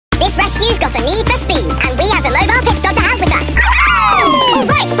rescue's got a need for speed, and we have the mobile pit stop to help with that. Oh!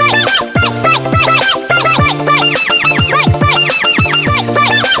 Right, right, right, right, right, right, right, right, right, right,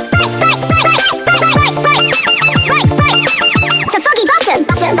 right, right, to Foggy Bottom,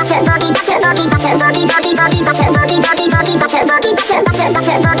 butter, butter, boggy, butter, boggy, butter, boggy, boggy, boggy, butter, boggy, boggy, boggy, butter, boggy, butter, butter,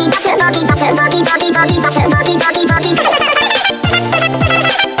 butter, boggy, butter, boggy, butter, boggy, boggy, boggy, butter, boggy, boggy, boggy.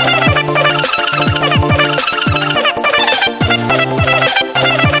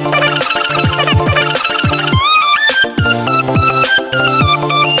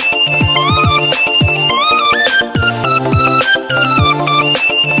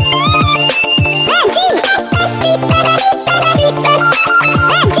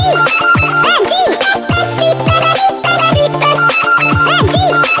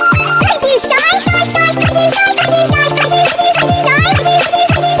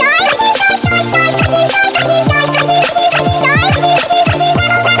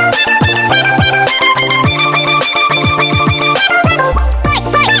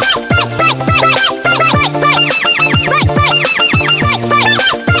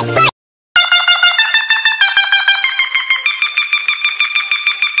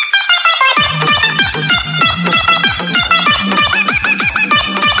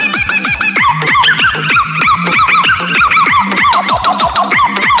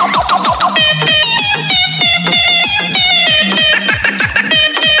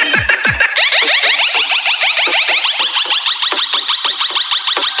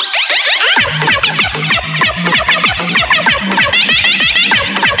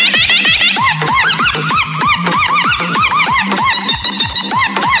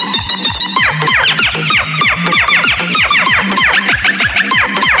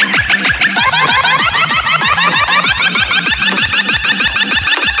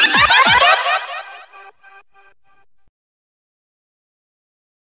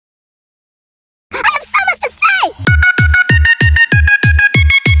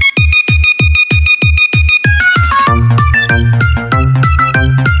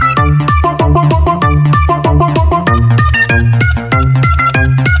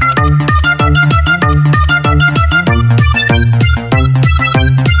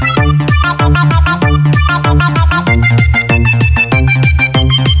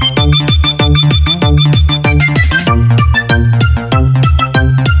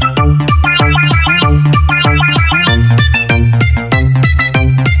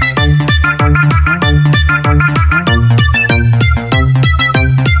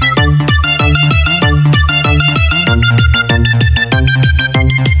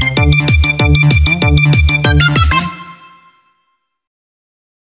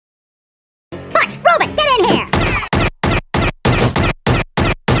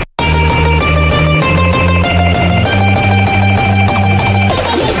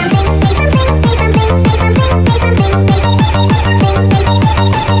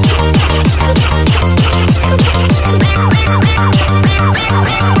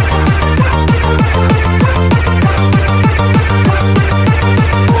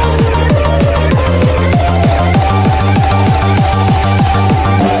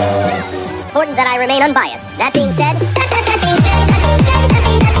 That I remain unbiased. That being said,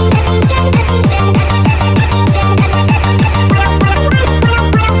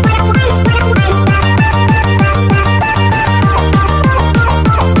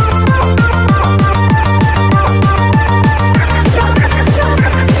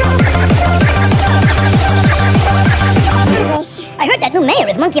 I heard that new mayor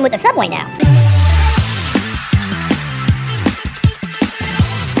is monkeying with the subway now.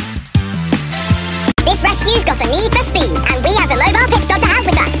 This rescue's got a need for speed, and we have the mobile pit stop to help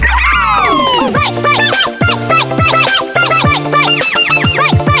with that. Oh! Right, right, right, right, right, right, right, right,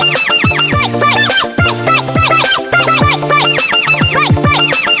 right, right, right,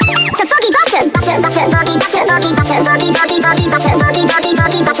 to Foggy Bottom, butter, butter, boggy, butter, boggy, butter, boggy, boggy, boggy, butter, boggy, boggy,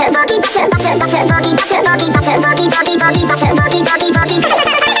 boggy, butter, boggy, butter, butter, butter, boggy, butter, boggy, butter, boggy, boggy, boggy, butter, boggy, boggy, boggy.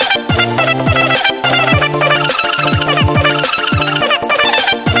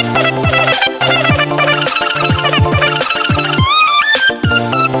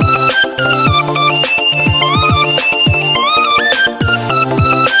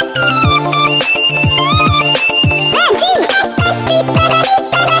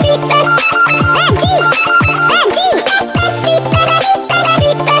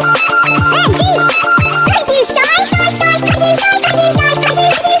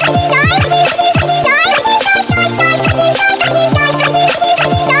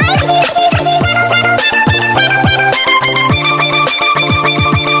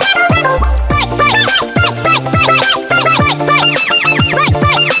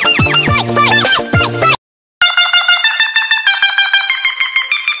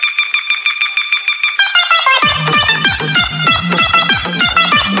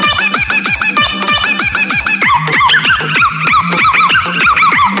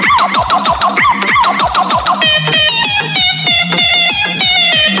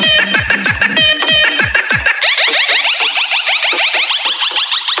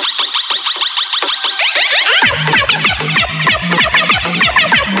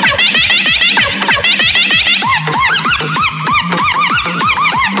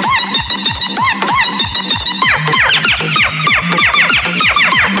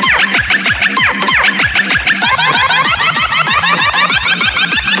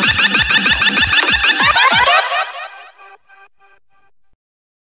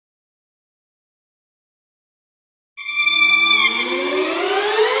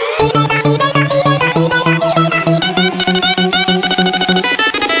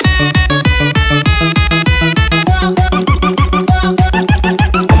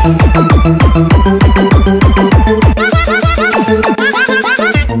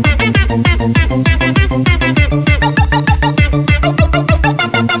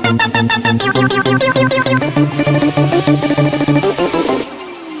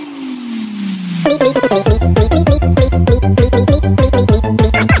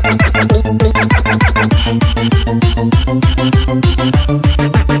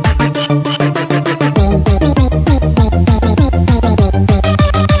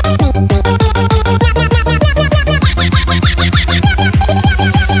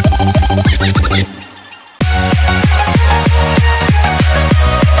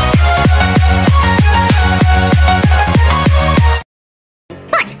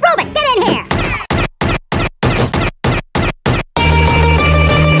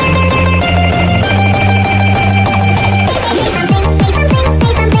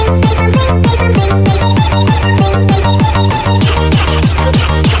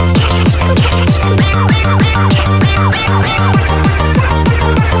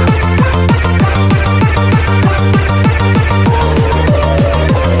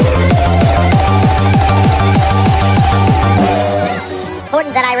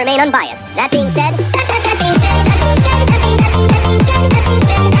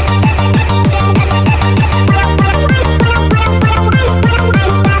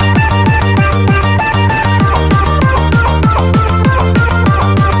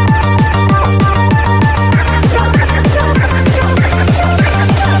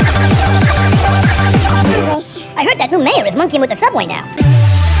 monkeying with the subway now.